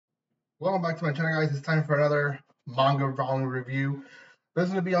Welcome back to my channel, guys. It's time for another manga volume review. This is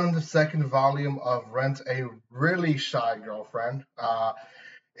going to be on the second volume of Rent a Really Shy Girlfriend.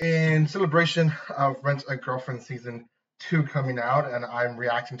 In celebration of Rent a Girlfriend Season 2 coming out, and I'm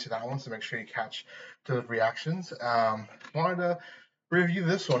reacting to that one, so make sure you catch those reactions. Wanted to review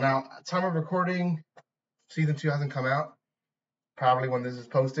this one. Now, at time of recording, Season 2 hasn't come out. Probably when this is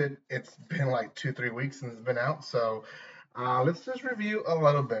posted, it's been like 2-3 weeks since it's been out, so let's just review a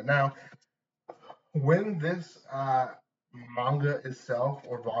little bit. Now, when this manga itself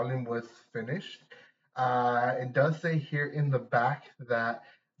or volume was finished, it does say here in the back that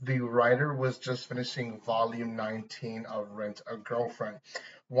the writer was just finishing volume 19 of Rent a Girlfriend.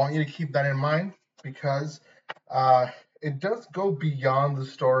 Want you to keep that in mind because uh, it does go beyond the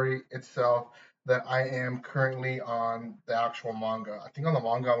story itself that I am currently on the actual manga. I think on the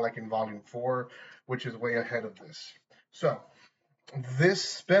manga I'm like in volume 4, which is way ahead of this. So, this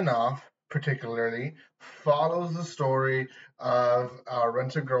spin-off particularly follows the story of our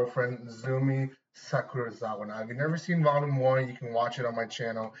Rent-A-Girlfriend Zumi Sakurazawa. Now, if you've never seen Volume 1, you can watch it on my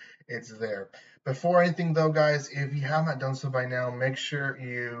channel. It's there. Before anything, though, guys, if you have not done so by now, make sure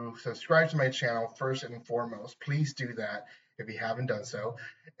you subscribe to my channel first and foremost. Please do that if you haven't done so.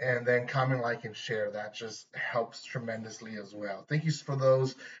 And then comment, like, and share. That just helps tremendously as well. Thank you for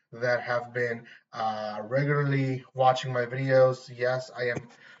those that have been regularly watching my videos. Yes, I am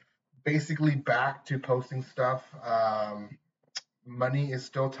basically back to posting stuff. Money is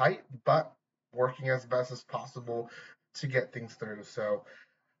still tight, but working as best as possible to get things through. So,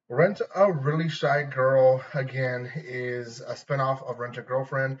 Rent a Really Shy Girl, again, is a spinoff of Rent a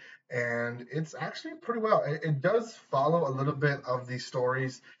Girlfriend, and it's actually pretty well. It does follow a little bit of the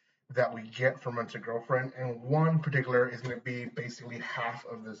stories that we get from Rent a Girlfriend, and one particular is going to be basically half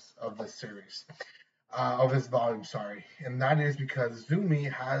of this series, of this volume, sorry, and that is because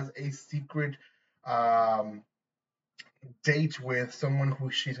Zumi has a secret um, date with someone who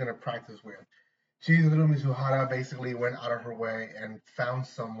she's going to practice with. Chizuru Mizuhara basically went out of her way and found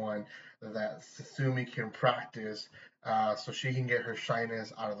someone that Sasumi can practice so she can get her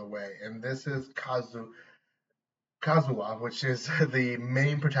shyness out of the way. And this is Kazuha, which is the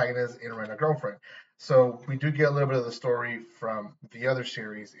main protagonist in Rent a Girlfriend. So we do get a little bit of the story from the other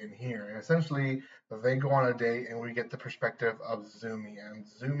series in here. And essentially, they go on a date and we get the perspective of Zumi. And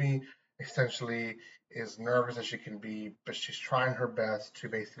Zumi essentially is nervous as she can be, but she's trying her best to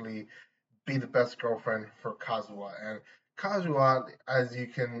basically be the best girlfriend for Kazuha. And Kazuha, as you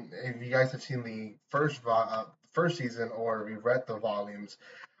can, if you guys have seen the first season or we read the volumes,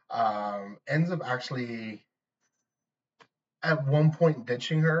 ends up actually at one point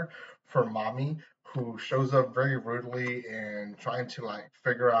ditching her for Mommy, who shows up very rudely and trying to like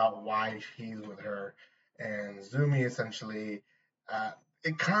figure out why he's with her. And Zumi essentially, uh,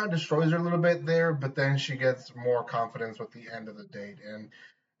 it kind of destroys her a little bit there, but then she gets more confidence with the end of the date. And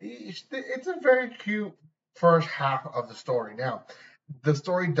it's a very cute first half of the story. Now, the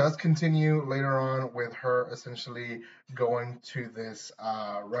story does continue later on with her essentially going to this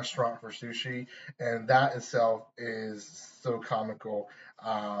restaurant for sushi, and that itself is so comical,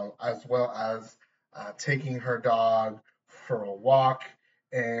 as well as taking her dog for a walk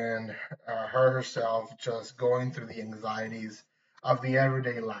and her herself just going through the anxieties of the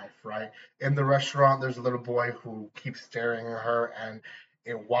everyday life, right? In the restaurant, there's a little boy who keeps staring at her, and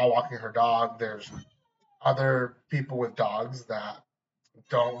while walking her dog, there's other people with dogs that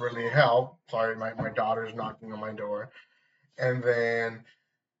don't really help. Sorry, my daughter's knocking on my door. And then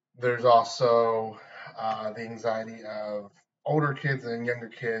there's also the anxiety of older kids and younger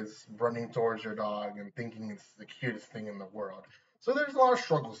kids running towards your dog and thinking it's the cutest thing in the world. So there's a lot of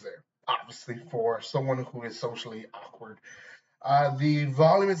struggles there, obviously, for someone who is socially awkward. The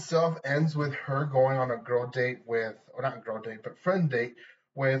volume itself ends with her going on a girl date with, or not girl date, but friend date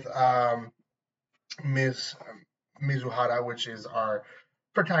with Miss Mizuhara, which is our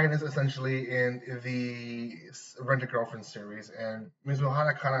protagonist essentially in the Rent a Girlfriend series. And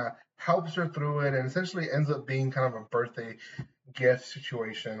Mizuhara kind of helps her through it and essentially ends up being kind of a birthday gift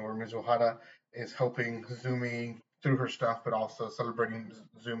situation where Mizuhara is helping Zumi through her stuff, but also celebrating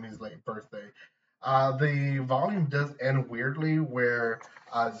Zumi's late birthday. The volume does end weirdly where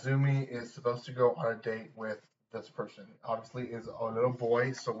Zumi is supposed to go on a date with this person. Obviously, is a little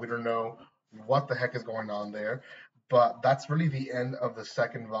boy, so we don't know what the heck is going on there. But that's really the end of the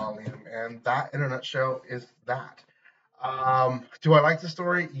second volume, and that, in a nutshell, is that. Do I like the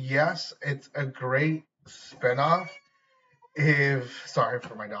story? Yes, it's a great spinoff. If sorry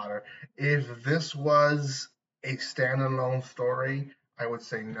for my daughter, if this was a standalone story, I would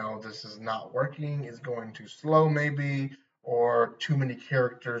say no, this is not working. It's going too slow, maybe, or too many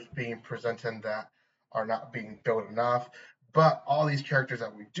characters being presented that are not being built enough. But all these characters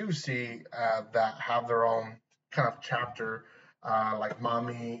that we do see that have their own kind of chapter, like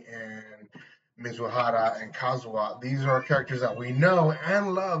Mami and Mizuhara and Kazuha, these are characters that we know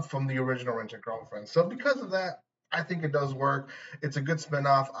and love from the original Rent a Girlfriend. So because of that, I think it does work. It's a good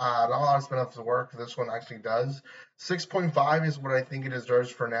spinoff. Not a lot of spinoffs work. This one actually does. 6.5 is what I think it deserves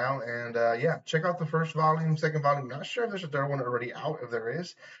for now. And yeah, check out the first volume, second volume. Not sure if there's a third one already out. If there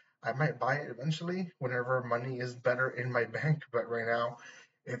is, I might buy it eventually whenever money is better in my bank. But right now,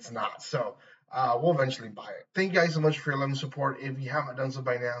 it's not. So we'll eventually buy it. Thank you guys so much for your love and support. If you haven't done so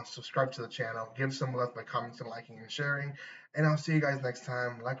by now, subscribe to the channel, give some love by commenting, liking, and sharing. And I'll see you guys next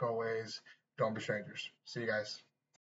time. Like always, don't be strangers. See you guys.